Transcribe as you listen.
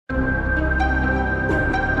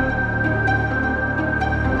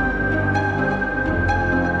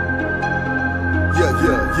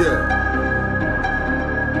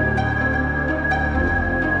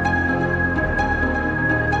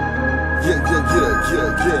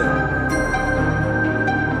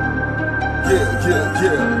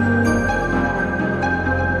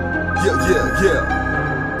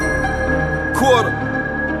Quarter.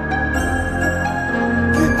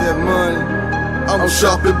 Get that money. I'm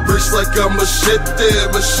chopping bricks like I'm Machete,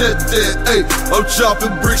 Machete, ayy. I'm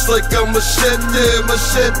chopping bricks like I'm Machete,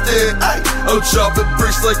 Machete, ayy. I'm chopping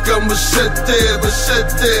bricks like I'm Machete,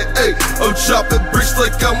 Machete, ayy. I'm chopping bricks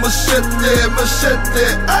like I'm Machete, Machete,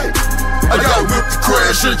 ayy. I got whipped to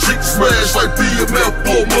crash and chick smash like BMF,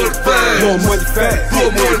 blow money fast. Blow money fast. Blow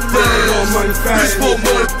money fast. Blow money fast. Bitch, blow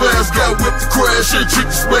money fast. Got whipped to crash and chick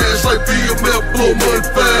smash like BMF, blow money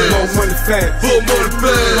fast. Blow money fast. Blow money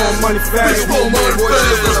fast. Blow money fast. Bitch, blow money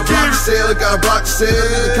fast. Let's get it. Sale, got a block sale.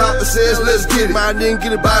 The copper says, let's get it. Mine didn't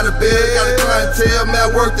get it by the bed. Got a clientele,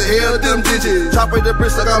 man, work the hell of them digits. Chopping the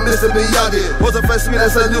bricks like I'm Mr. Miyagi. What's the first me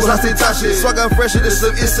that's a new house, they touch it. Swag I'm fresher than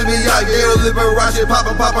some Mr. Miyagi. Liberace,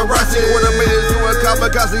 paparazzi. When I'm in doing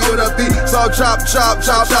kamikaze on the beat, so chop,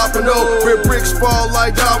 chopping over. Rip bricks fall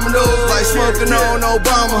like dominoes, like smoking on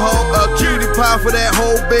Obama hoe. A cutie pie for that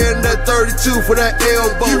whole band, that 32 for that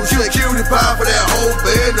elbow. Cutie pie for that whole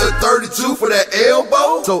band, the 32 for that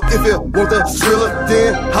elbow. So if you want the thriller,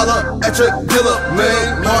 then holla at your dealer,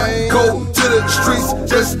 man. Go to the streets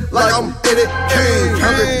just like I'm Eddie Kane.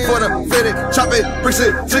 Happy for the fitted, chopping bricks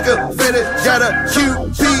and ticker fitted. Got a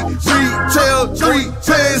QP retail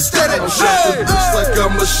 3-pan steady. Bricks like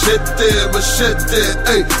I'm Machete, Machete,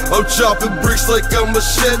 ayy. I'm chopping bricks like I'm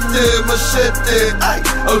Machete, Machete, ayy.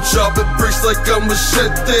 I'm chopping bricks like I'm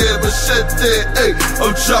Machete, Machete, ayy.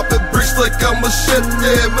 I'm chopping bricks like I'm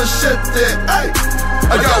Machete, Machete, ayy.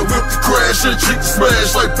 I got whipped to crash and chick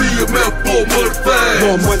smash like BMF, blow money fast.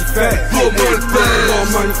 Blow money fast. Blow money fast. Blow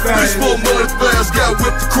money fast. Bitch, blow money fast. Got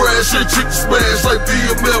whipped to crash and chick smash like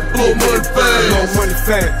BMF, blow money fast. Blow money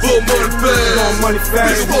fast. Blow money fast. Blow money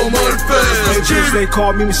fast. Bitch, blow money fast. Let's get it. They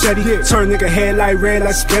call me Machete. Turn nigga head like red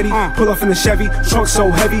like spaghetti. Pull off in the Chevy, trunk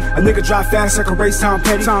so heavy. A nigga drive fast like a race Tom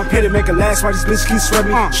Petty. Hit it, make it last while this bitch keep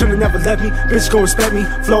sweating me. Should've never let me, bitch go respect me.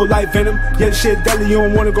 Flow like venom, yeah the shit deadly. You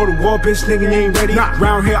don't wanna go to war, bitch, nigga you ain't ready.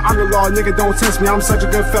 Round here I'm the law, nigga don't test me. I'm such a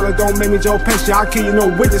good fella, don't make me Joe Pesci. I'll kill you, no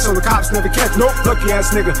witness, so the cops never catch me. Lucky ass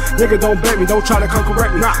nigga, nigga don't bet me. Don't try to come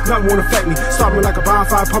correct me, nothing won't affect me. Start me like a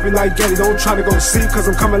bonfire, pumping like Getty. Don't try to go to sleep, cause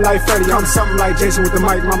I'm coming like Freddy. I'm something like Jason with the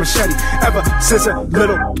mic, my Machete. Ever since a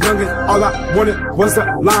little youngin', all I wanted was the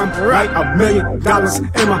line. Right, $1 million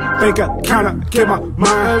in my bank account, I get my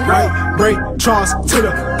mind right. Bring Charles to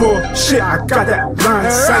the bullshit, I got that line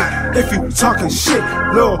sight. If you talking shit,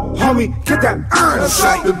 little homie, get that iron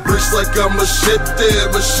sight. I'm chopping bricks like I'm Machete,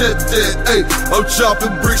 Machete, ayy. I'm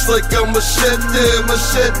chopping bricks like I'm Machete,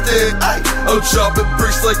 Machete, ayy. I'm chopping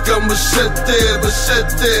bricks like I'm Machete,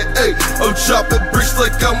 Machete, ayy. I'm chopping bricks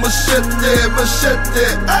like I'm Machete, Machete,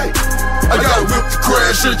 ayy. I got whipped to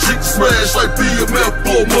crash and chick smash like BMF,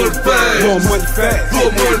 blow money fast. Blow money fast. Blow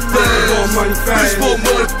money fast. Blow money fast. Bitch, blow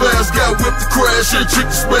money fast. Got whipped to crash and chick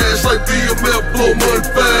smash like BMF, blow money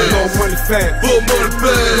fast. Blow money fast. Blow money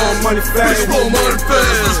fast. Blow money fast. Bitch, blow money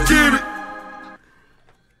fast. Let's get it.